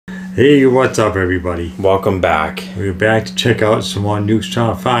Hey, what's up, everybody? Welcome back. We're back to check out some more Nukes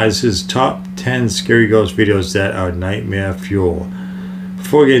Top 5. This is top 10 scary ghost videos that are nightmare fuel.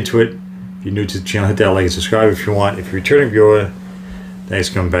 Before we get into it, if you're new to the channel, hit that like and subscribe if you want. If you're a returning viewer, thanks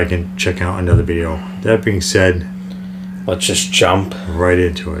for coming back and checking out another video. That being said, let's just jump right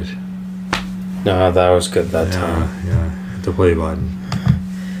into it. No, that was good that time. Yeah, hit the play button.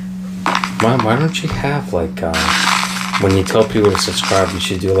 Why don't you have like when you tell people to subscribe, you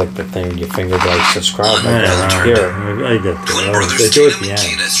should do like the thing with your finger like subscribe. Like here. I get that. Twin brothers Tatum and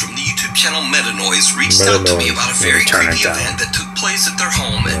Cadis from the YouTube channel Metanoise reached out to me about a very creepy event that took place at their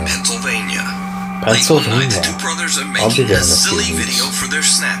home in Pennsylvania. Late one night, the two brothers are making a silly video for their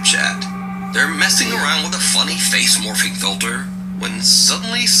Snapchat. They're messing around with a funny face morphing filter when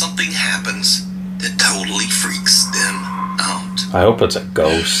suddenly something happens that totally freaks them out. I hope it's a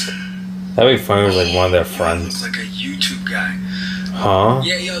ghost. That'd be funny with like one of their friends. Looks like a YouTube guy. Huh?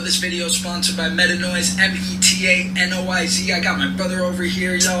 Yeah, yo, this video is sponsored by Metanoise, M-E-T-A-N-O-I-Z. I got my brother over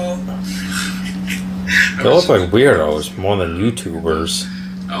here, y'all. They look like weirdos more than YouTubers.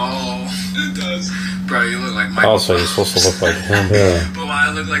 Oh, it does. Bro, you look like Michael. Also, you're supposed to look like him. Yeah. But why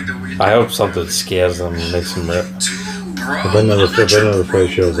I look like the weird. I hope something scares them and makes them rip. Bro, But another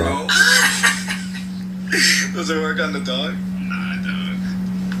phrase shows up. Does it work on the dog? Nah, it doesn't.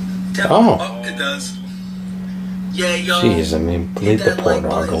 Oh. It does. Yeah, yo. Jeez, I mean, leave the poor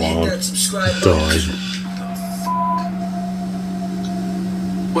dog alone. Dog.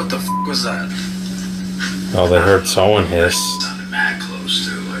 What the f was that? Oh, they heard someone hiss. Sounded mad close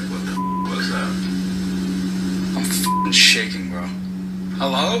to. Like, what the f was that? I'm f***ing shaking, bro.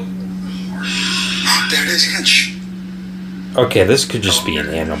 Hello? There it is again. Shh. Okay, this could just be an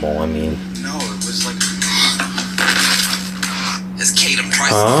animal, I mean. No, it was like. As Tatum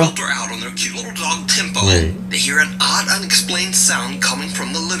tries to filter out on their cute little dog Tempo, they hear an odd, unexplained sound coming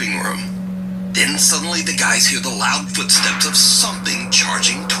from the living room. Then suddenly the guys hear the loud footsteps of something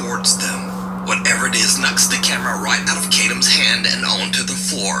charging towards them. Whatever it is knocks the camera right out of Tatum's hand and onto the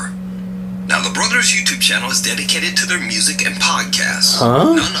floor. Now, the brothers' YouTube channel is dedicated to their music and podcasts.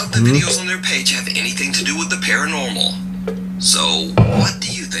 None of the videos on their page have anything to do with the paranormal. So, what do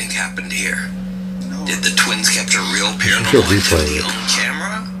you think happened here? Did the twins capture real paranormal activity on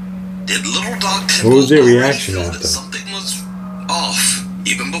camera? Did little dog Temple what was their reaction feel after? that something was off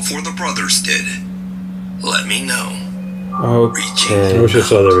even before the brothers did? Let me know. Okay. I wish I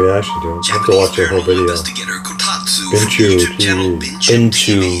saw the reaction to it. I have to watch the whole video. Investigator Kotatsu from Binchu YouTube channel TV.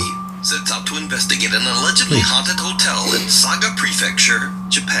 TV sets out to investigate an allegedly haunted hotel in Saga Prefecture,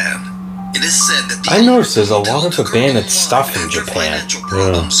 Japan. It is said that the I noticed there's a lot of abandoned stuff in Japan.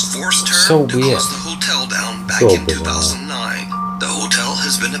 Forced her So to weird. close the hotel down back So in bizarre. 2009. The hotel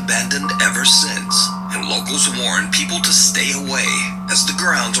has been abandoned ever since, and locals warn people to stay away, as the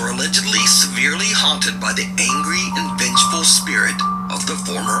grounds are allegedly severely haunted by the angry and vengeful spirit of the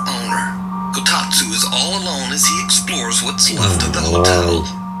former owner. Kotatsu is all alone as he explores what's left of the hotel.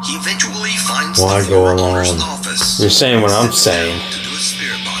 He eventually finds Why the go former owner's alone? office. You're saying what I'm saying. To do a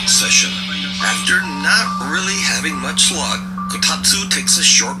spirit box session. After not really having much luck, Kotatsu takes a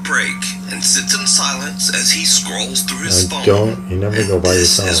short break and sits in silence as he scrolls through his phone. You never go by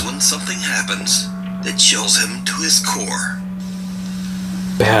This yourself. is when something happens that chills him to his core.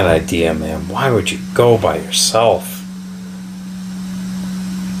 Bad idea, man. Why would you go by yourself?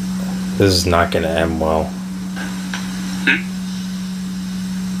 This is not going to end well.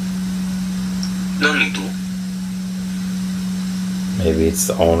 Maybe it's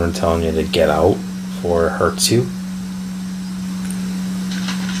the owner telling you to get out before it hurts you.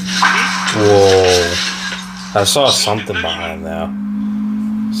 Whoa. I saw something behind there.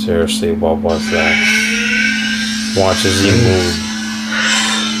 Seriously, what was that? Watch as he moved.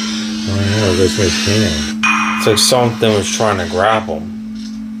 Oh, yeah, that's my hand. It's like something was trying to grab him.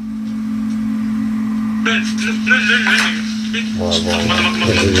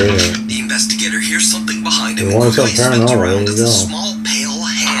 The investigator hears something behind him. You want something Spins paranormal, around there as you a go. small pale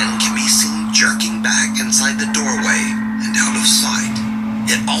hand can be seen jerking back inside the doorway and out of sight.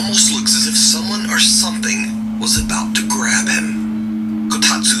 It almost looks as if someone or something was about to grab him.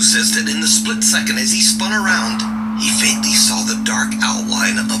 Kotatsu says that in the split second as he spun around, he faintly saw the dark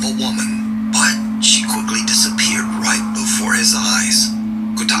outline of a woman, but she quickly disappeared right before his eyes.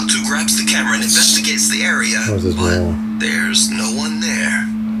 Kotatsu grabs the camera and investigates the area, but there's no one there.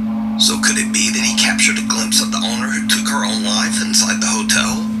 So could it be that he captured a glimpse of the owner who took her own life inside the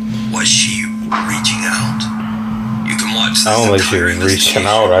hotel? Was she reaching out? You can watch this I don't think she entire was reaching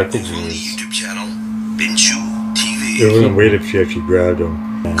out. I think she over on the was. YouTube channel Binchu TV. It wouldn't wait if she actually grabbed him.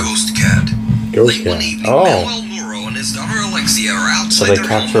 Ghost Cat. Ghost Late one Cat. evening, Oh. Manuel Muro and his daughter Alexia are outside inside they their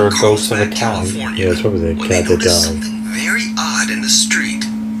capture home a in ghost of a Carlsbad, cat. California, Yeah, it's probably the when cat they that noticed died. something very odd in the street,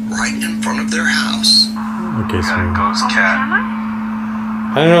 right in front of their house. Okay, so Ghost cat.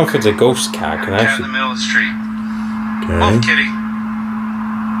 I don't know if it's a ghost cat. Can I Cat in the actually? middle of the street. okay. Move, kitty.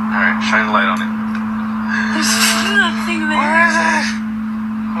 Alright, shine the light on it. There's nothing What is there. it?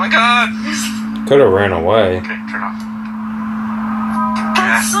 Oh my god! Could have ran away. Okay, turn off.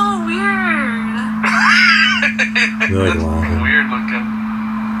 That's so weird. They're like laughing. Weird looking.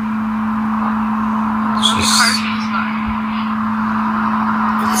 It's just,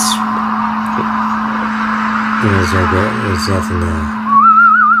 it's There's nothing there.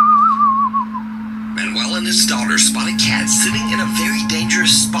 Manuel and his daughter spot a cat sitting in a very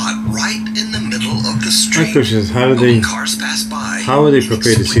dangerous spot right in the middle of the My street. question is, how do But when they? cars pass by, How are they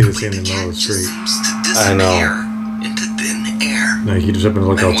prepared to see this thing in the cat middle of the just street? seems to I know. disappear into thin air. Like he just up and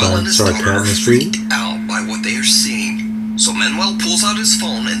look Manuel outside and and his saw a daughter cat in are the street. freaked out by what they are seeing. So Manuel pulls out his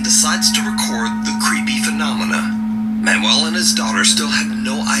phone and decides to record the creepy phenomena. Manuel and his daughter still have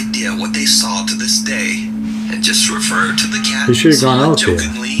no idea what they saw to this day, and just refer to the cat They should have gone out there.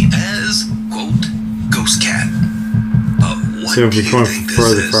 jokingly as, quote, ghost cat. What So if do you're you going think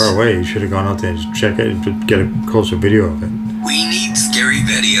further this is? far away, you should have gone out there and just check it and get a closer video of it. We need scary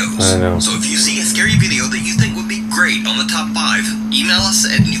videos. I know. So if you see a scary video that you think would be great on the top 5, email us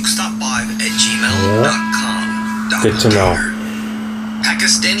at nukes.5@gmail.com. Good to know.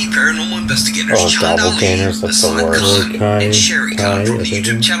 Pakistani paranormal investigators Oh, Chand Ali, doppelgangers, that's the Asad worst. Khan, Kai- and Sherry Kai, Khan from I the think.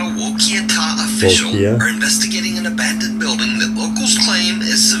 YouTube channel Wokiata Official Wokia. are investigating an abandoned building that locals claim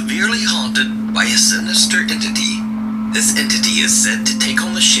is severely haunted by a sinister entity. This entity is said to take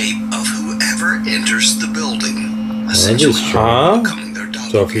on the shape of whoever enters the building, essentially Huh? becoming their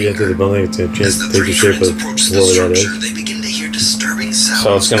So if you enter the building, it's going to As the take the three shape friends of approach the whoever that structure, is. they begin to hear disturbing sounds.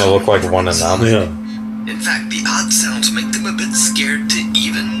 So it's gonna look like coming one from of them? inside. Yeah. In fact, the odd sounds make them a bit scared to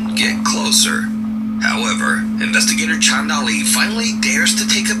even get closer. However, investigator Chand Ali finally dares to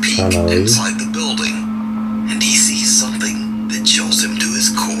take a peek Chand Ali? inside the building, and he sees something that chills him to his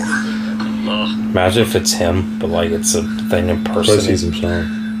core. Imagine if it's him, but like it's a thing in Plus he's person. himself.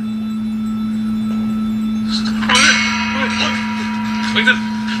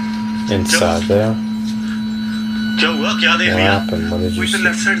 Inside there. What happened? What did you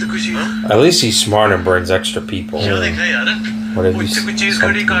see? At least he's smart and brings extra people. What did you see?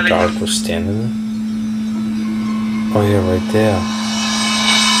 Something dark was standing there? Oh yeah, right there.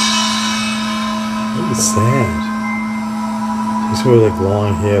 What is that? He's with like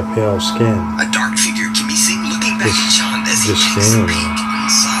long hair, pale skin. A dark figure can be seen looking back at Chand as he just takes a standing peek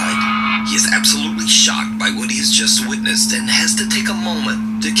inside. He is absolutely shocked by what he has just witnessed and has to take a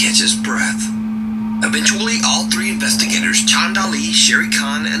moment to catch his breath. Eventually, all 3 investigators, Chand Ali, Sherry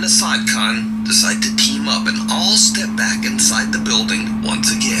Khan, and Asad Khan, decide to team up and all step back inside the building once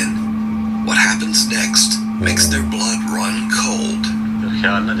again. What happens next makes their blood run cold.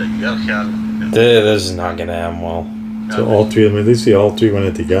 This is not gonna end well. So all 3 of them, at least they all 3 went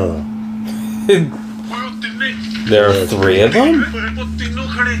in together. There are 3 of them?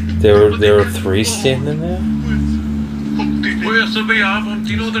 There were 3 standing there?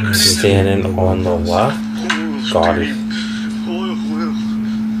 Standing on the left? Got it.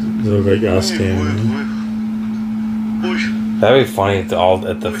 They look like us standing. That'd be funny if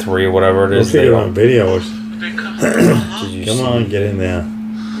at the 3 or whatever it is. Let's get They it on videos. did you Come see? on, get in there.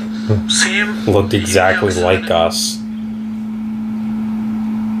 Looked exactly like us.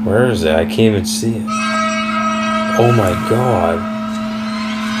 Where is it? I can't even see it. Oh my god.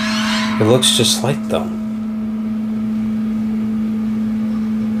 It looks just like them.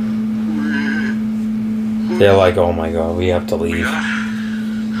 They're like, oh my god, we have to leave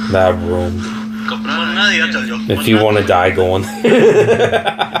that room. If you want to die, go in.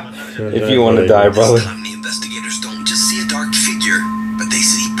 If you want to die, brother. This time, the investigators don't just see a dark figure, but they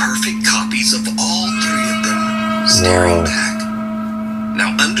see perfect copies of all 3 of them staring Wow. back.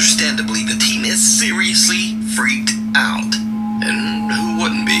 Now, understandably, the team is seriously freaked out. And who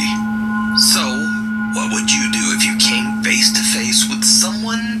wouldn't be? So, what would you do if you came face to face with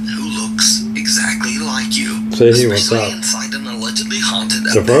someone who looks exactly like you? Say, hey, what's Especially up? inside an allegedly haunted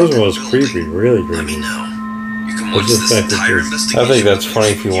The first one was abandoned creepy, building. really Let me creepy. know. You can watch It's just this like entire this- investigation. I think that's with funny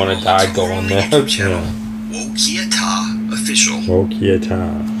us if you if wanna want die, to go over on the there. YouTube channel, Yeah. Wokiata Official. Wokiata.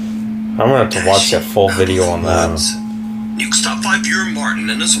 I'm gonna have to watch that full video on that. Nukes Top 5 viewer Martin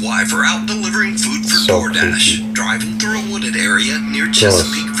and his wife are out delivering food for So DoorDash, creepy. driving through a wooded area near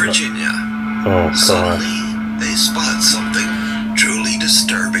Chesapeake, Virginia. Oh god. Suddenly, they spot something truly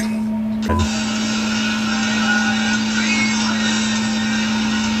disturbing.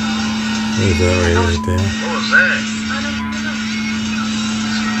 There's that right there. What was that?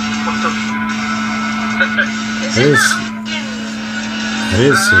 I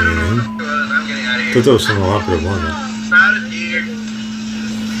didn't see anything. I thought there was something up at one.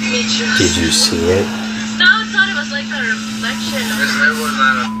 Did you see it? No, I thought it was like a reflection. It was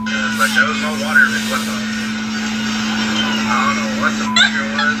not a reflection. There was no water reflection. I don't know what the fuck it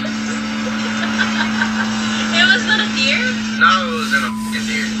was. It was not a deer? No, it was in a fucking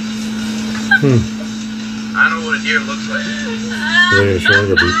deer. I know what a deer looks like. Are they going to show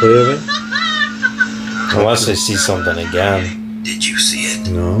like a replay of it? Unless I see something again. Did you see it?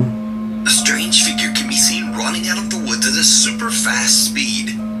 No. A strange figure can be seen running out of the woods at a super fast speed,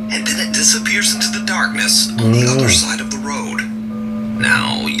 and then it disappears into the darkness on the other side of the road.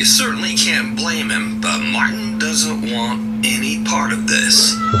 Now, you certainly can't blame him, but Martin doesn't want any part of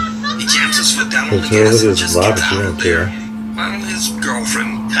this. He jams his foot down on the gas and just gets out of there. Well, his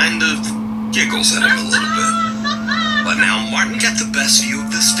girlfriend kind of giggles at him a little bit. But now Martin got the best view of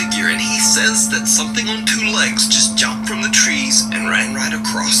this figure, and he says that something on two legs just jumped from the trees and ran right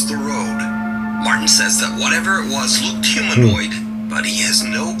across the road. Martin says that whatever it was looked humanoid, but he has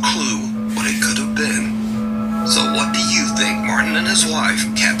no clue what it could have been. So what do you think Martin and his wife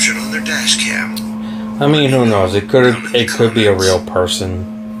captured on their dash cam? I mean, who knows? It could be a real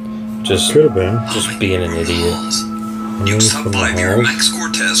person. Just being an idiot. Nukes Top 5-year Max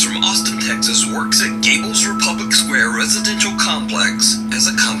Cortez from Austin, Texas works at Gables Republic Square Residential Complex as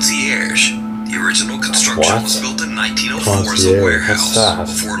a concierge. The original construction was built in 1904 as a warehouse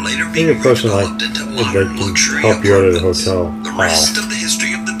before later being redeveloped into modern luxury apartments. The rest of the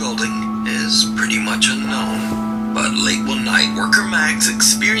history of the building is pretty much unknown. But late one night, worker Max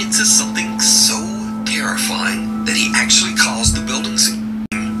experiences something so terrifying that he actually calls the building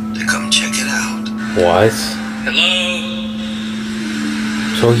to come check it out. What? Hello?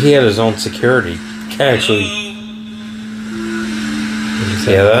 So he had his own security. Actually.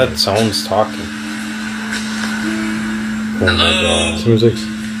 Yeah, that someone's talking. Oh my god. Seems like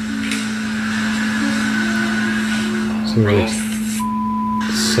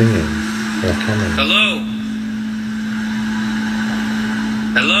singing or humming. Hello?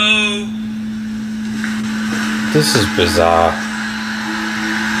 Hello? This is bizarre.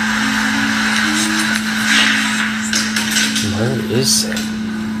 Where is it?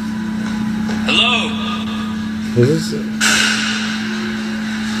 Hello? What is it?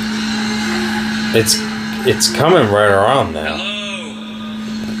 It's coming right around now. Hello?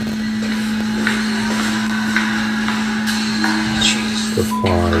 The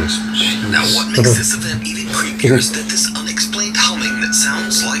flies. Now what makes this event even creepier is that this unexplained humming that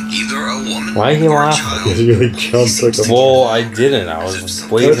sounds like either a woman Why he or a laughing? child. He really jumped like a Well, I didn't. I was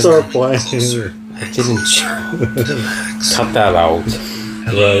waiting. That's our plan. I didn't To Max. cut that out.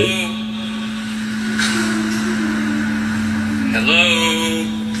 Right. Hello?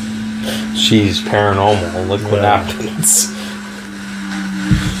 She's paranormal. Look what happens.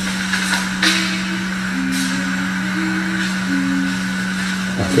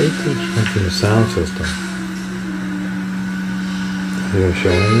 I think they jumped in the sound system. Are you gonna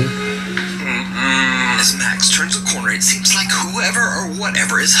show me? As Max turns a corner, it seems like whoever or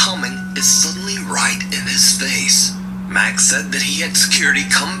whatever is humming is suddenly right in his face. Max said that he had security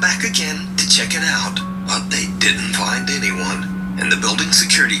come back again to check it out, but they didn't find anyone, and the building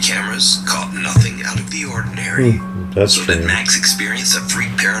security cameras caught nothing out of the ordinary. That's So true. did Max experience a freak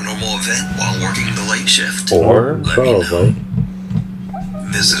paranormal event while working the late shift? Or Let me Probably. know.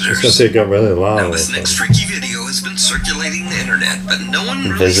 Visitors. It's gonna say it got really loud. Now all of a this next sudden. freaky video has been circulating the internet, but no one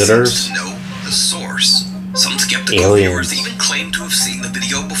really Visitors? seems to know the source. Some skeptical Aliens. viewers even claim to have seen the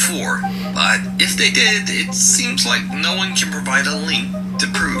video before, but if they did, it seems like no one can provide a link to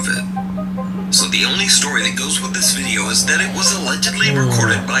prove it. So the only story that goes with this video is that it was allegedly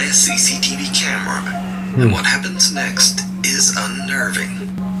recorded by a CCTV camera. And what happens next is unnerving.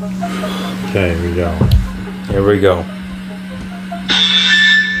 Okay, here we go. here we go.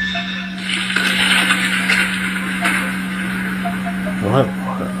 What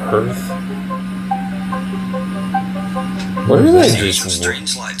on earth? What are they Series of just?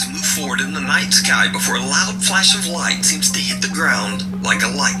 strange lights move forward in the night sky before a loud flash of light seems to hit the ground like a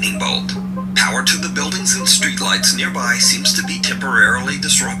lightning bolt. Power to the buildings and streetlights nearby seems to be temporarily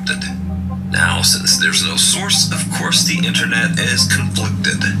disrupted. Now, since there's no source, of course the internet is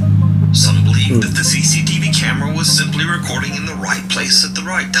conflicted. Some believe that the CCTV camera was simply recording in the right place at the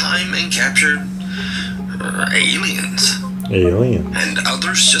right time and captured aliens. Alien. And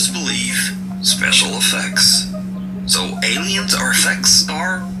others just believe special effects. So aliens or effects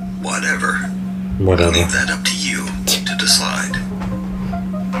are whatever. I'll Whatever. leave that up to you to decide.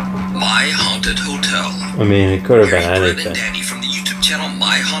 My Haunted Hotel. I mean, it could have Gary, been Brett, and anything. Danny from the YouTube channel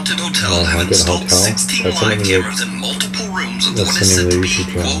My Haunted Hotel have installed 16 live cameras in multiple rooms of what is said to be,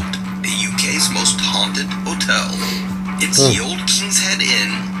 quote, the UK's most haunted hotel. It's the Old King's Head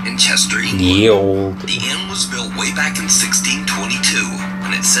Inn in Chester, England. The inn was built way back in 1622,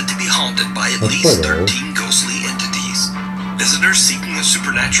 and it's said to be haunted by at least 13 ghostly entities. Visitors seeking a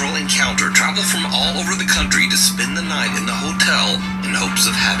supernatural encounter travel from all over the country to spend the night in the hotel in hopes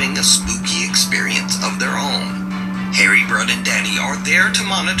of having a spooky experience of their own. Harry, Brud, and Danny are there to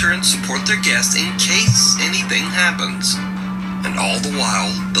monitor and support their guests in case anything happens. And all the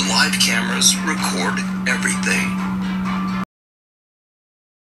while, the live cameras record everything.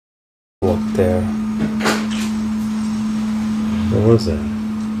 Look there. What was that?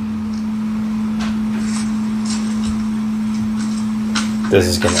 This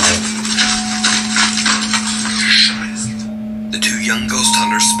is gonna The two young ghost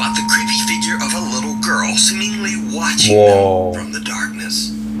hunters spot the creepy figure of a little girl seemingly watching them from the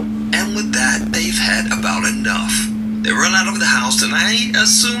darkness. And with that, they've had about enough. They run out of the house and I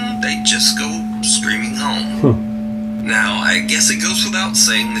assume they just go screaming home. Now, I guess it goes without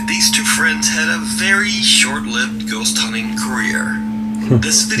saying that these two friends had a very short-lived ghost hunting career.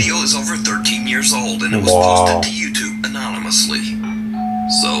 This video is over 13 years old and it was posted to YouTube anonymously.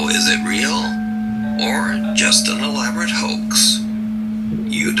 So, is it real, or just an elaborate hoax?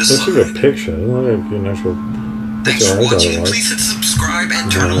 You decide. That's a good picture. It doesn't look like an actual Thanks for watching. Please hit subscribe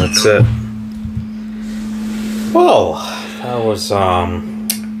and turn on that's it. Well, that was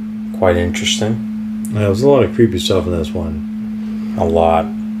quite interesting. Yeah, there was a lot of creepy stuff in this one. A lot.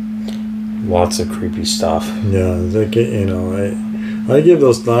 Lots of creepy stuff. Yeah, like, you know, I give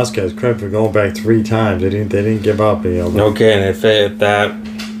those last guys credit for going back 3 times. They didn't give up. You know. Okay, and if that,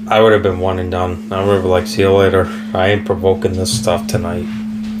 I would have been one and done. I would have like, see you later. I ain't provoking this stuff tonight.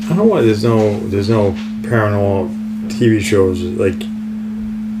 I don't know why there's no paranormal TV shows like,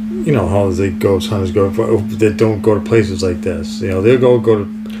 you know, how the ghost hunters go that don't go to places like this. You know, they'll go to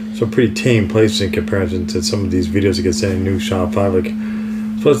some pretty tame places in comparison to some of these videos that get sent in Nukes Channel 5. Like,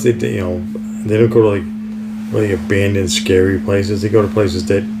 plus they you know, they don't go to like really abandoned, scary places. They go to places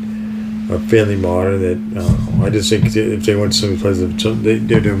that are fairly modern. That I just think if they went to some of these places, they'd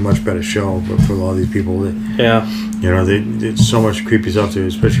do a much better show. But for a lot of these people, you know, there's so much creepy stuff there,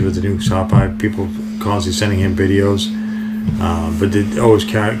 especially with the Nukes Channel 5. People constantly sending him videos, but they're always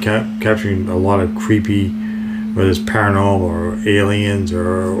capturing a lot of creepy, whether it's paranormal or aliens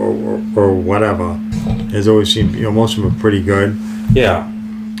or whatever. There's always seemed, you know, most of them are pretty good. Yeah.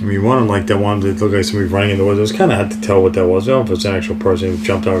 I mean, one of them, like that one that looked like somebody running in the woods, it was kind of hard to tell what that was. I don't know if it's an actual person who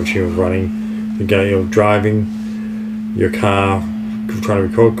jumped out and she was running. The guy, you know, driving your car, trying to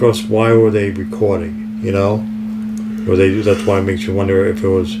record. Of course, why were they recording? You know, that's why it makes you wonder if it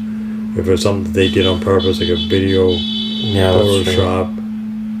was something that they did on purpose, like a video Photoshop.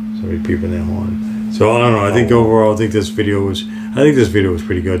 Somebody peeping their horn. So I don't know. I think overall, I think this video was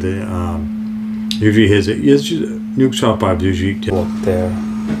pretty good. Usually Nukes Channel 5 usually. Look there.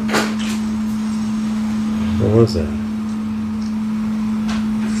 What was that?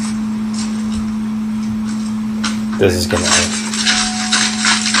 This is gonna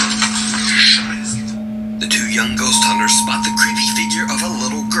The two young ghost hunters spot the creepy figure of a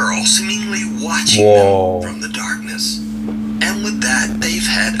little girl seemingly watching them from the darkness. And with that, they've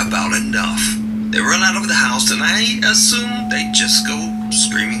had about enough. They run out of the house and I assume they just go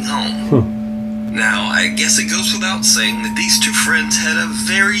screaming home. Now, I guess it goes without saying that these two friends had a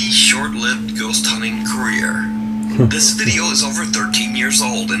very short-lived ghost hunting career. This video is over 13 years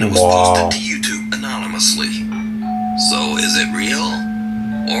old and it was posted to YouTube anonymously. So, is it real,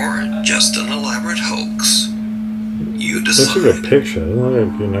 or just an elaborate hoax? You decide. That's a good picture. It doesn't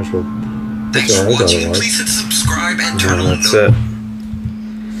look like an actual Thanks for watching. Please hit subscribe and turn on that's it.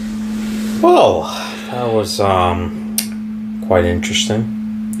 Well, that was quite interesting.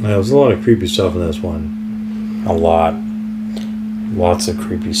 Yeah, there was a lot of creepy stuff in this one. A lot. Lots of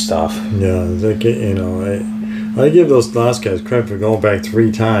creepy stuff. Yeah, like, you know, I give those last guys credit for going back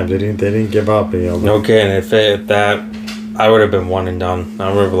 3 times. They didn't give up. You know. Okay, and if that, I would have been one and done.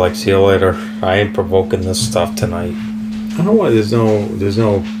 I would have like, see you later. I ain't provoking this stuff tonight. I don't know why there's no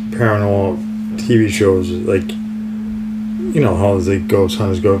paranormal TV shows like, you know, how the ghost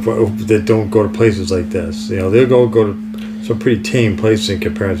hunters go that don't go to places like this. You know, they'll go to some pretty tame places in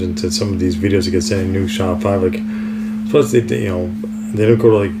comparison to some of these videos that get sent in Nukes Channel 5. Like, plus they you know, they don't go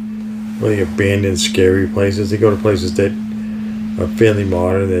to like really abandoned, scary places. They go to places that are fairly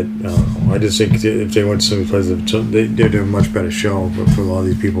modern. That I just think if they went to some of these places, they'd do a much better show. But for a lot of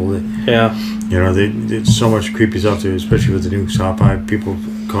these people, you know, there's so much creepy stuff there, especially with the Nukes Channel 5. People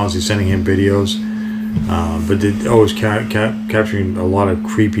constantly sending him videos, But it always capturing a lot of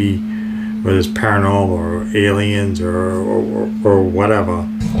creepy, whether it's paranormal or aliens or whatever.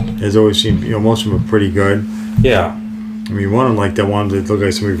 It's always seemed, most of them are pretty good. Yeah. I mean, one of them, like that one that looked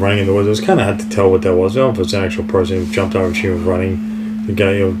like somebody running in the woods. It was kind of hard to tell what that was. I don't know if it was an actual person who jumped out and she was running. The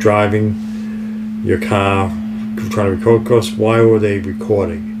guy, driving your car, trying to record. Of course, why were they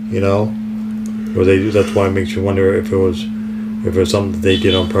recording? Or that's why it makes you wonder if it was something that they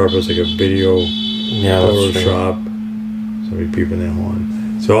did on purpose, like a video Photoshop. Somebody beeping their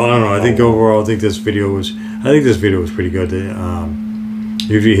horn. So I don't know. I think overall, I think this video was pretty good.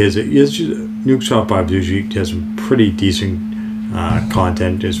 Usually Nukes Top 5 usually has some pretty decent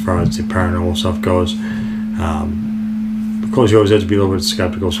content as far as the paranormal stuff goes. Of course, you always have to be a little bit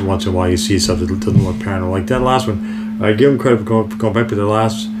skeptical, so once in a while you see stuff that doesn't look paranormal. Like that last one, I give them credit for going back to the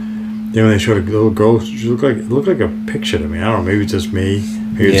last thing when they showed a little ghost. It looked like a picture to me. I don't know, maybe it's just me,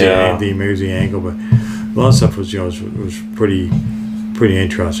 maybe it's the angle, but a lot of stuff was was pretty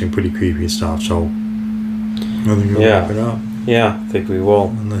interesting, pretty creepy stuff. So I think we'll wrap it up. Yeah, I think we will.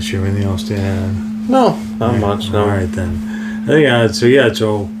 Unless you have anything else to add. No, not much. No. All right then. I think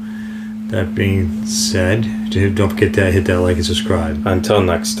so that being said, don't forget to hit that like and subscribe. Until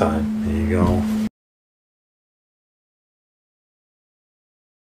next time. There you go.